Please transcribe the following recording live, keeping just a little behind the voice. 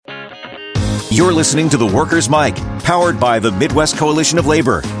You're listening to The Workers' Mic, powered by the Midwest Coalition of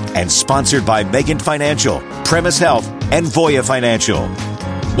Labor and sponsored by Megan Financial, Premise Health, and Voya Financial.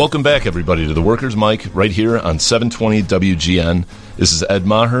 Welcome back, everybody, to The Workers' Mic right here on 720 WGN. This is Ed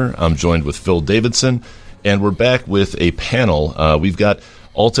Maher. I'm joined with Phil Davidson, and we're back with a panel. We've got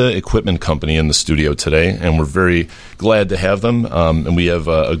Alta Equipment Company in the studio today, and we're very glad to have them. And we have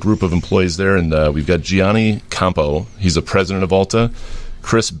a group of employees there, and we've got Gianni Campo. He's the president of Alta.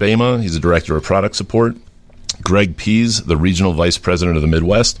 Chris Bema, he's the director of product support. Greg Pease, the regional vice president of the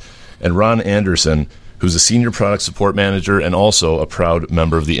Midwest. And Ron Anderson, who's a senior product support manager and also a proud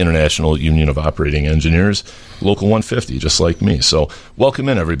member of the International Union of Operating Engineers, Local 150, just like me. So welcome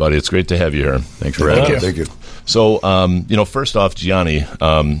in, everybody. It's great to have you here. Thanks for having us. Thank you. So, first off, Gianni,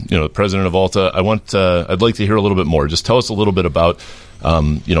 the president of Alta, I'd like to hear a little bit more. Just tell us a little bit about,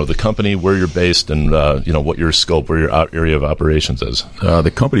 the company, where you're based, and, what your scope, where your area of operations is.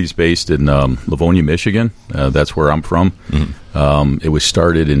 The company's based in Livonia, Michigan. That's where I'm from. Mm-hmm. It was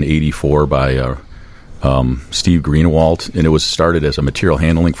started in '84 by Steve Greenewalt, and it was started as a material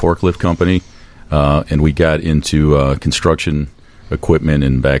handling forklift company. And we got into construction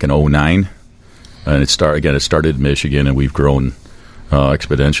equipment back in '09. And it started in Michigan, and we've grown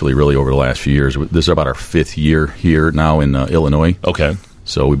exponentially really over the last few years. This is about our fifth year here now in Illinois. Okay.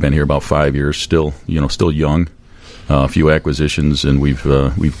 So we've been here about 5 years, still young. A few acquisitions, and we've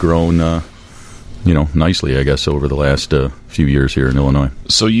grown, nicely, I guess, over the last few years here in Illinois.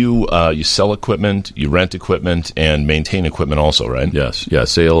 So you sell equipment, you rent equipment, and maintain equipment also, right? Yes. Yeah.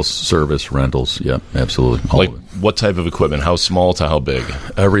 Sales, service, rentals. Yeah, absolutely. All like what type of equipment? How small to how big?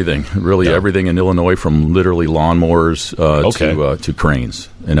 Everything. Really, everything in Illinois, from literally lawnmowers to cranes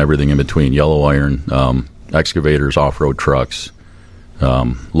and everything in between. Yellow iron, excavators, off-road trucks,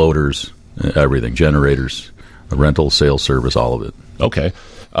 loaders, everything. Generators, rental, sales, service, all of it. Okay.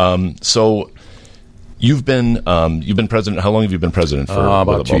 So you've been president. How long have you been president for?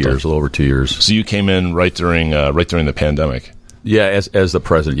 About 2 years, a little over 2 years. So you came in right during the pandemic. Yeah, as the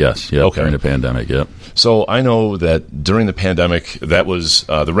president, yes. Yeah, okay. During the pandemic, yeah. So I know that during the pandemic, that was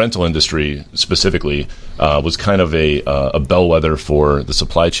the rental industry specifically was kind of a bellwether for the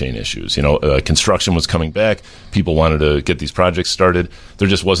supply chain issues. Construction was coming back. People wanted to get these projects started. There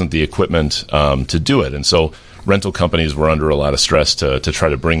just wasn't the equipment to do it, and so rental companies were under a lot of stress to try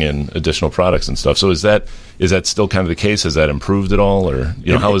to bring in additional products and stuff. So is that still kind of the case? Has that improved at all, or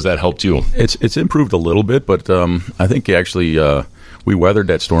how has that helped you? It's improved a little bit, but I think actually we weathered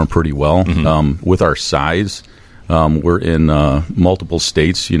that storm pretty well. Mm-hmm. With our size, we're in multiple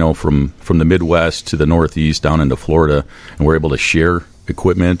states, from the Midwest to the Northeast down into Florida, and we're able to share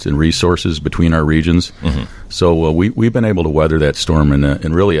equipment and resources between our regions. Mm-hmm. So we've been able to weather that storm,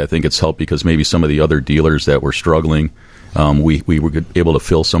 and really I think it's helped because maybe some of the other dealers that were struggling, we were able to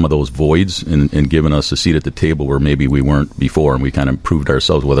fill some of those voids and giving us a seat at the table where maybe we weren't before, and we kind of improved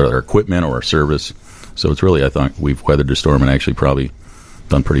ourselves, whether our equipment or our service. So it's really, I think, we've weathered the storm and actually probably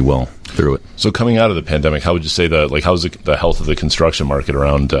done pretty well through it. So coming out of the pandemic, how would you say how's the health of the construction market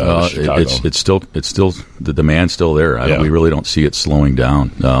around Chicago? It's still the demand's still there. We really don't see it slowing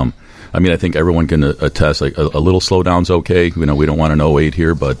down. I think everyone can attest like a little slowdown's okay. We don't want an 08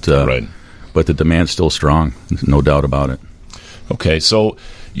 here, but right. But the demand's still strong, no doubt about it. Okay, so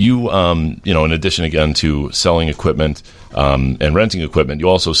you in addition again to selling equipment and renting equipment, you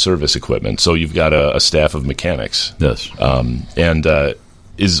also service equipment. So you've got a staff of mechanics. Yes.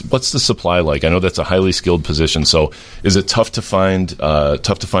 What's the supply like? I know that's a highly skilled position. So is it tough to find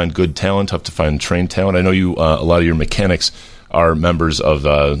good talent, tough to find trained talent? I know a lot of your mechanics are members of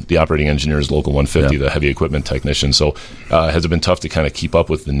the Operating Engineers Local 150, the heavy equipment technician. So has it been tough to kind of keep up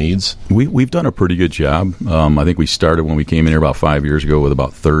with the needs? We've done a pretty good job. I think we started when we came in here about 5 years ago with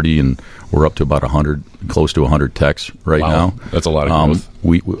about 30, and we're up to about 100, close to 100 techs right now. That's a lot of growth.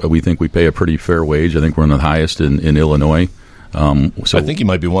 We think we pay a pretty fair wage. I think we're one of the highest in Illinois. So I think you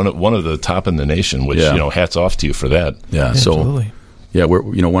might be one of the top in the nation, which hats off to you for that. Yeah, absolutely. Yeah, we're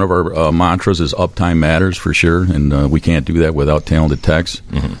one of our mantras is uptime matters for sure, and we can't do that without talented techs.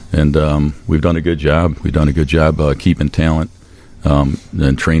 Mm-hmm. And we've done a good job. We've done a good job keeping talent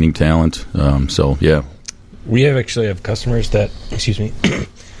and training talent. We actually have customers that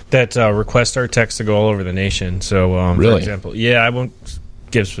request our techs to go all over the nation. So, really? For example, I won't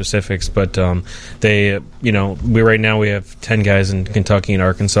give specifics, but they, we have 10 guys in Kentucky and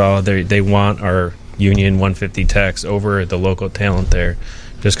Arkansas. They want our Union 150 techs over the local talent there,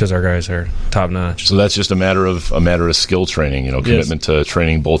 just because our guys are top notch. So that's just a matter of skill training, commitment to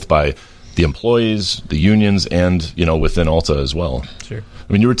training both by the employees, the unions, and within Alta as well. Sure.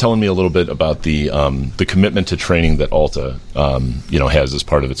 I mean, you were telling me a little bit about the commitment to training that Alta, has as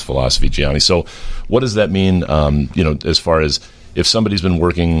part of its philosophy, Gianni. So, what does that mean? As far as if somebody's been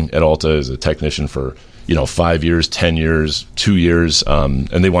working at Alta as a technician for 5 years, 10 years, 2 years, and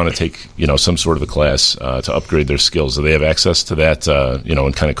they want to take some sort of a class to upgrade their skills, do they have access to that?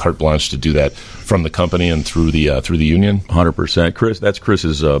 And kind of carte blanche to do that from the company and through the union? 100%. Chris, that's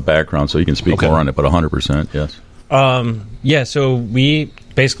Chris's background, so you can speak more on it. But 100%, yes. So we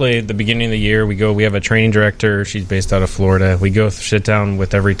basically at the beginning of the year we have a training director. She's based out of Florida. We go sit down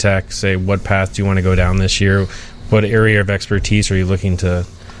with every tech, say what path do you want to go down this year, what area of expertise are you looking to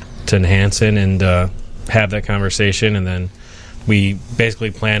enhance in, and have that conversation, and then we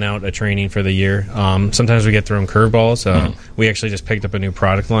basically plan out a training for the year. Sometimes we get thrown curveballs. We actually just picked up a new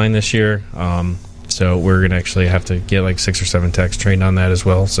product line this year. So we're going to actually have to get like 6 or 7 techs trained on that as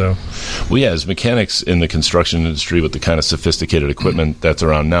well. So, as mechanics in the construction industry with the kind of sophisticated equipment that's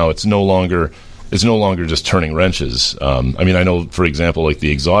around now, it's no longer just turning wrenches. I know, for example, like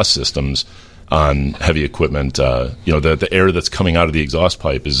the exhaust systems on heavy equipment, the air that's coming out of the exhaust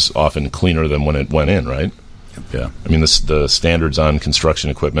pipe is often cleaner than when it went in, right? Yeah. The standards on construction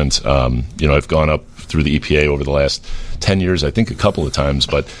equipment, have gone up through the EPA over the last 10 years, I think a couple of times,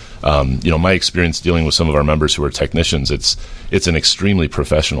 but my experience dealing with some of our members who are technicians, it's an extremely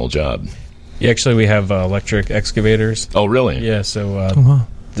professional job. Yeah, actually, we have electric excavators. Oh, really? Yeah, so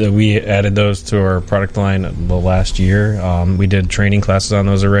we added those to our product line the last year. We did training classes on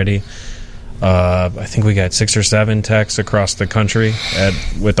those already. I think we got 6 or 7 techs across the country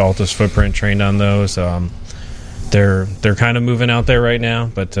with Alta's footprint trained on those. They're kind of moving out there right now,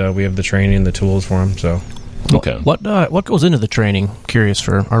 but we have the training and the tools for them. So, okay. What goes into the training? Curious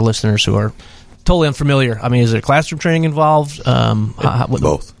for our listeners who are totally unfamiliar. Is there classroom training involved?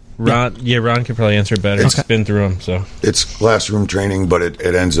 Both. Ron could probably answer it better. He's been through them. So it's classroom training, but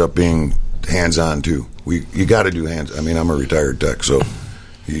it ends up being hands-on too. You got to do hands. I'm a retired tech, so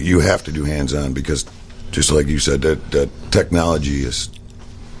you have to do hands-on because, just like you said, that technology is.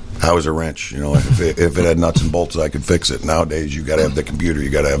 How is a wrench? If it had nuts and bolts, I could fix it. Nowadays, you got to have the computer, you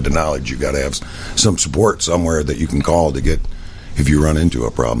got to have the knowledge, you got to have some support somewhere that you can call to get if you run into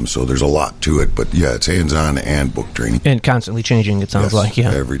a problem. So there's a lot to it, but yeah, it's hands-on and book training and constantly changing. It sounds like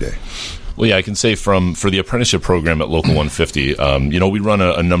every day. Well, I can say for the apprenticeship program at Local 150, we run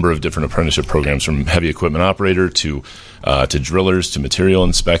a number of different apprenticeship programs from heavy equipment operator to drillers to material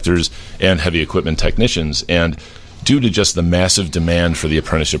inspectors and heavy equipment technicians, and due to just the massive demand for the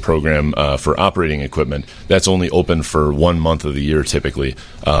apprenticeship program for operating equipment, that's only open for 1 month of the year typically.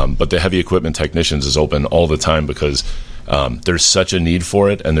 But the heavy equipment technicians is open all the time because there's such a need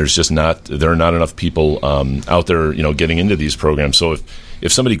for it, and there are not enough people out there, getting into these programs. So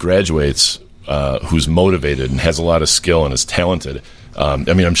if somebody graduates who's motivated and has a lot of skill and is talented,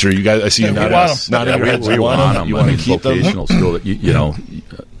 I'm sure you guys. I see you nodding your heads. We want them. You want to keep them. Vocational skill.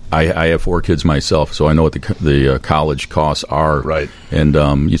 I have 4 kids myself, so I know what the college costs are. Right. And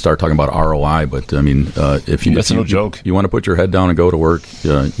you start talking about ROI, but if no joke. You want to put your head down and go to work,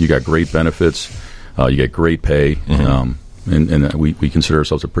 you got great benefits, you get great pay, and we consider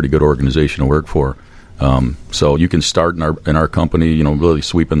ourselves a pretty good organization to work for. So you can start in our company, really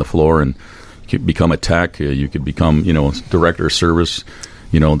sweeping the floor and become a tech. You could become, director of service.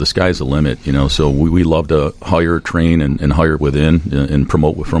 The sky's the limit, so we love to hire, train, and hire within and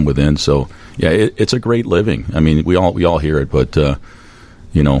promote from within. So, yeah, it's a great living. We all hear it, but,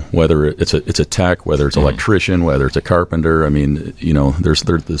 whether it's a tech, whether it's an electrician, whether it's a carpenter,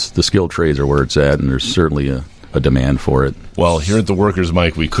 the skilled trades are where it's at, and there's certainly a demand for it. Well, here at the Workers,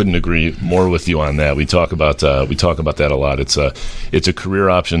 Mike, we couldn't agree more with you on that. We talk about that a lot. It's a career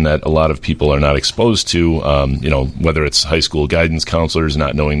option that a lot of people are not exposed to. Whether it's high school guidance counselors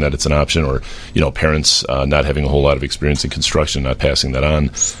not knowing that it's an option, or parents not having a whole lot of experience in construction, not passing that on.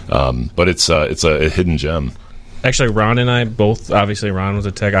 But it's a hidden gem. Actually, Ron and I both. Obviously, Ron was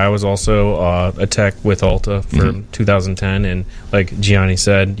a tech. I was also a tech with Alta for 2010, and like Gianni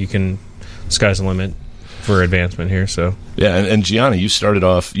said, sky's the limit for advancement here. So and Gianni, you started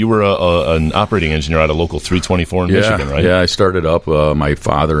off. You were an operating engineer at a local 324 in Michigan, right? Yeah, I started up. My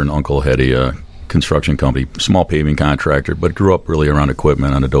father and uncle had a construction company, small paving contractor, but grew up really around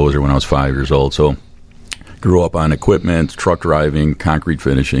equipment on a dozer when I was 5 years old. So grew up on equipment, truck driving, concrete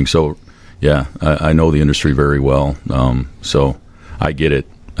finishing. So yeah, I know the industry very well. So I get it.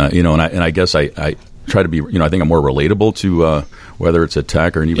 And I guess I try to be, I think I'm more relatable to whether it's a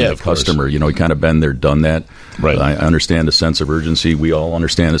tech or even a customer. You kind of been there, done that. Right. I understand the sense of urgency. We all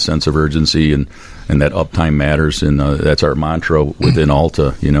understand the sense of urgency, and that uptime matters. And that's our mantra within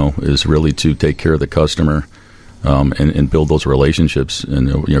Alta, is really to take care of the customer and build those relationships.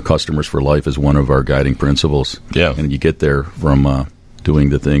 And customers for life is one of our guiding principles. Yeah, and you get there from doing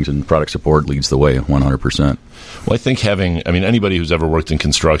the things, and product support leads the way 100%. Well, I think anybody who's ever worked in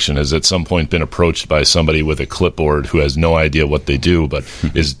construction has at some point been approached by somebody with a clipboard who has no idea what they do, but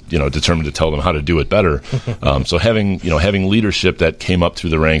is, determined to tell them how to do it better. So having leadership that came up through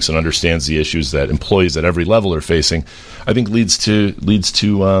the ranks and understands the issues that employees at every level are facing, I think leads to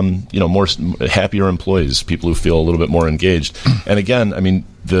more happier employees, people who feel a little bit more engaged. And again,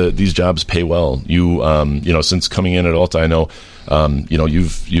 these jobs pay well. You, since coming in at Alta, I know,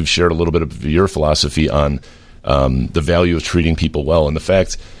 you've shared a little bit of your philosophy on the value of treating people well, and the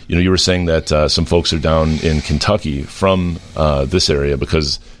fact, you were saying that some folks are down in Kentucky from this area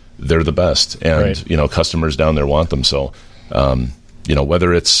because they're the best, and right. Customers down there want them. So,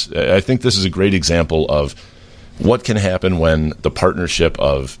 whether it's, I think this is a great example of what can happen when the partnership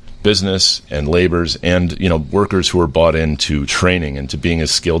of business and laborers and workers who are bought into training and to being as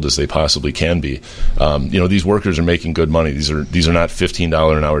skilled as they possibly can be. These workers are making good money. These are not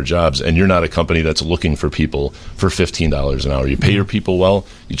 $15 an hour jobs, and you're not a company that's looking for people for $15 an hour. You pay your people well,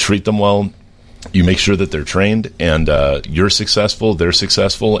 you treat them well, you make sure that they're trained, and you're successful, they're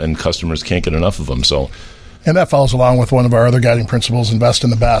successful, and customers can't get enough of them. And that follows along with one of our other guiding principles, invest in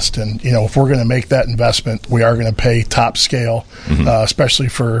the best. And, if we're going to make that investment, we are going to pay top scale, especially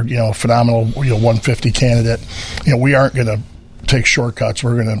for, phenomenal, 150 candidate. We aren't going to take shortcuts.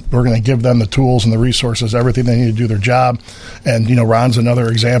 We're going to give them the tools and the resources, everything they need to do their job. And Ron's another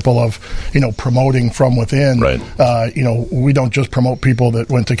example of promoting from within. Right. We don't just promote people that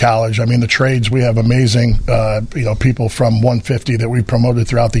went to college. The trades, we have amazing people from 150 that we've promoted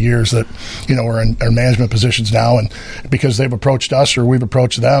throughout the years that are in management positions now, and because they've approached us or we've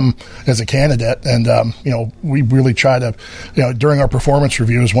approached them as a candidate. And we really try to during our performance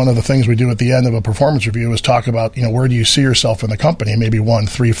reviews, one of the things we do at the end of a performance review is talk about where do you see yourself in the company, maybe 1,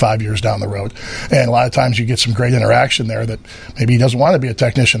 3, 5 years down the road. And a lot of times you get some great interaction there that maybe he doesn't want to be a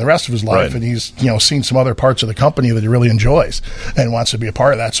technician the rest of his life, right. And he's seen some other parts of the company that he really enjoys and wants to be a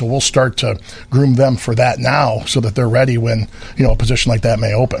part of that. So we'll start to groom them for that now, so that they're ready when a position like that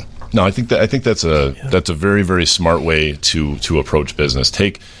may open. No, I think that's a very, very smart way to approach business.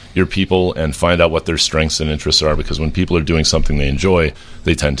 Take your people and find out what their strengths and interests are, because when people are doing something they enjoy,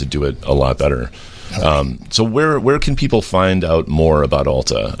 they tend to do it a lot better. So where can people find out more about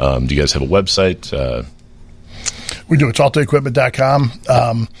Alta? Do you guys have a website? We do. It's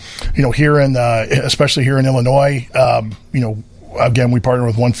altaequipment.com. Especially here in Illinois, again, we partner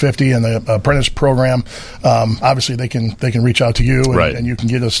with 150 and the apprentice program. Obviously, they can reach out to you, and, right. And you can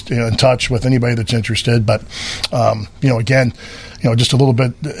get us in touch with anybody that's interested. But again, just a little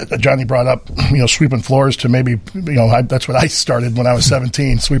bit. Johnny brought up sweeping floors to maybe that's what I started when I was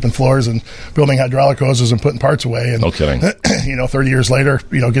 17, sweeping floors and building hydraulic hoses and putting parts away. And no kidding. 30 years later,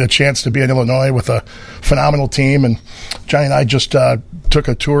 get a chance to be in Illinois with a phenomenal team. And Johnny and I just took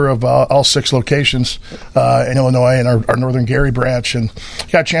a tour of all 6 locations in Illinois and our Northern Gary branch, and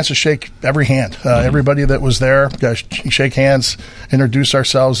got a chance to shake every hand. Everybody that was there, got to shake hands, introduce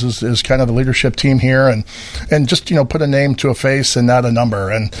ourselves as kind of the leadership team here, and just put a name to a face and not a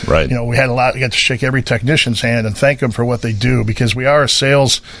number. And right. We got to shake every technician's hand and thank them for what they do, because we are a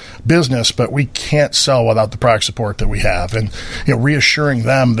sales business, but we can't sell without the product support that we have. And reassuring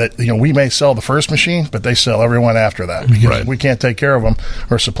them that we may sell the first machine, but they sell everyone after that, because right. if we can't take care of them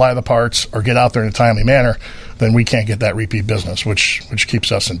or supply the parts or get out there in a timely manner, then we can't get that repeat business, which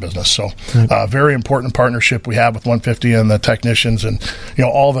keeps us in business. So very important partnership we have with 150 and the technicians, and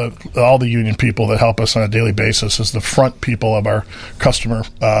all the union people that help us on a daily basis as the front people of our customer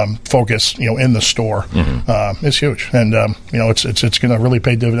focus in the store. Is huge, and it's going to really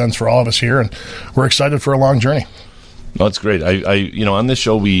pay dividends for all of us here, and we're excited for a long journey. Well, that's great. I on this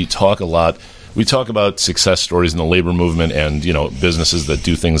show we talk a lot. We talk about success stories in the labor movement and businesses that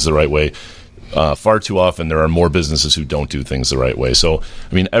do things the right way. Far too often there are more businesses who don't do things the right way. So,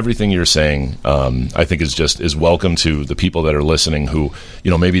 everything you're saying, I think is welcome to the people that are listening who,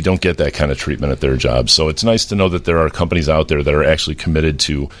 maybe don't get that kind of treatment at their jobs. So it's nice to know that there are companies out there that are actually committed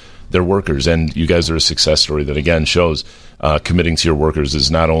to their workers, and you guys are a success story that again shows committing to your workers is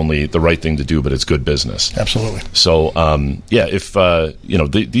not only the right thing to do, but it's good business. Absolutely. So, if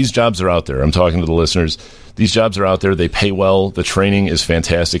these jobs are out there, I'm talking to the listeners. These jobs are out there. They pay well. The training is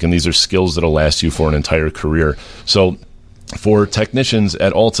fantastic, and these are skills that'll last you for an entire career. So, for technicians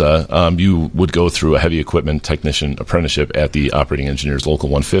at Alta, you would go through a heavy equipment technician apprenticeship at the Operating Engineers Local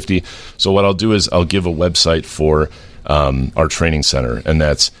 150. So, what I'll do is I'll give a website for our training center, and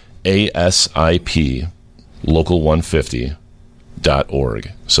that's ASIP Local 150.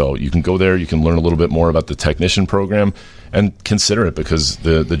 technicianprogram.org. So you can go there, you can learn a little bit more about the technician program, and consider it, because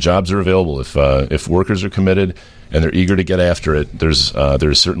the jobs are available. If workers are committed and they're eager to get after it, there's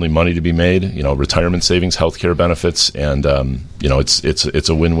certainly money to be made. Retirement savings, healthcare benefits, and it's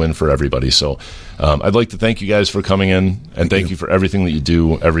a win-win for everybody. So I'd like to thank you guys for coming in, and thank you for everything that you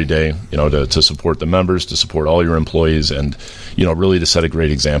do every day. To support the members, to support all your employees, and really to set a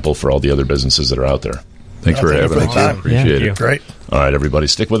great example for all the other businesses that are out there. Thanks for having us. Appreciate it. Great. All right, everybody,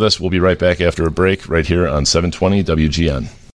 stick with us. We'll be right back after a break right here on 720 WGN.